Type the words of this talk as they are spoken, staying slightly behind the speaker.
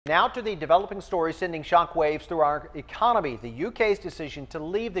Now to the developing story sending shockwaves through our economy, the UK's decision to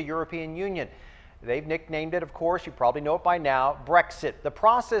leave the European Union. They've nicknamed it, of course, you probably know it by now, Brexit. The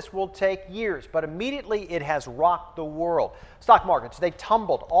process will take years, but immediately it has rocked the world. Stock markets, they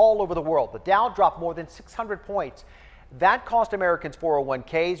tumbled all over the world. The Dow dropped more than 600 points. That cost Americans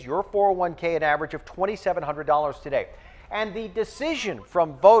 401ks, your 401k, an average of $2,700 today. And the decision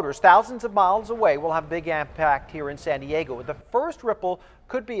from voters thousands of miles away will have a big impact here in San Diego. The first ripple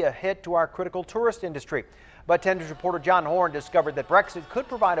could be a hit to our critical tourist industry. But 10 News reporter John Horn discovered that Brexit could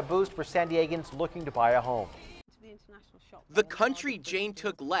provide a boost for San Diegans looking to buy a home. The country Jane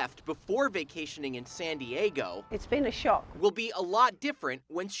took left before vacationing in San Diego, it's been a shock, will be a lot different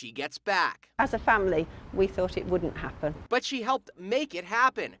when she gets back. As a family, we thought it wouldn't happen. But she helped make it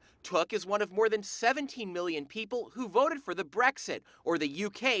happen. Took is one of more than 17 million people who voted for the Brexit, or the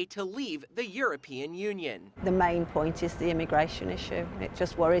UK to leave the European Union. The main point is the immigration issue. It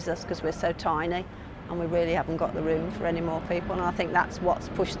just worries us because we're so tiny and we really haven't got the room for any more people, and I think that's what's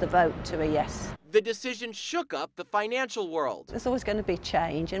pushed the vote to a yes. The decision shook up the financial world. There's always going to be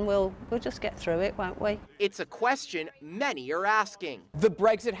change, and we'll just get through it, won't we? It's a question many are asking. The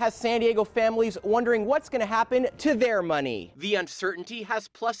Brexit has San Diego families wondering what's going to happen to their money. The uncertainty has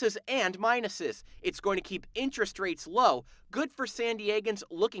pluses and minuses. It's going to keep interest rates low, good for San Diegans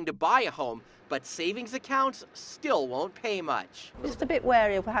looking to buy a home, but savings accounts still won't pay much. Just a bit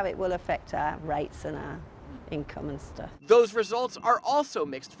wary of how it will affect our rates and our income and stuff. Those results are also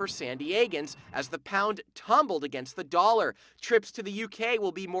mixed for San Diegans as the pound tumbled against the dollar. Trips to the UK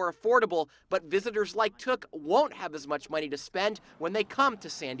will be more affordable, but visitors like Took won't have as much money to spend when they come to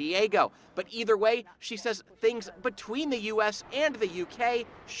San Diego. But either way, she says things between the US and the UK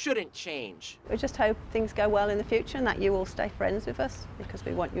shouldn't change. We just hope things go well in the future and that you all stay friends with us, because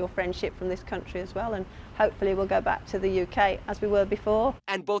we want your friendship from this country as well, and hopefully we'll go back to the UK as we were before.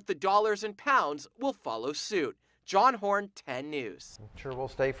 And both the dollars and pounds will follow suit. John Horn, 10 News. I'm sure we'll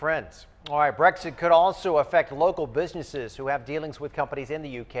stay friends. All right, Brexit could also affect local businesses who have dealings with companies in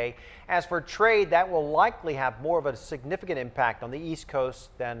the UK. As for trade, that will likely have more of a significant impact on the East Coast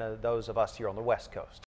than those of us here on the West Coast.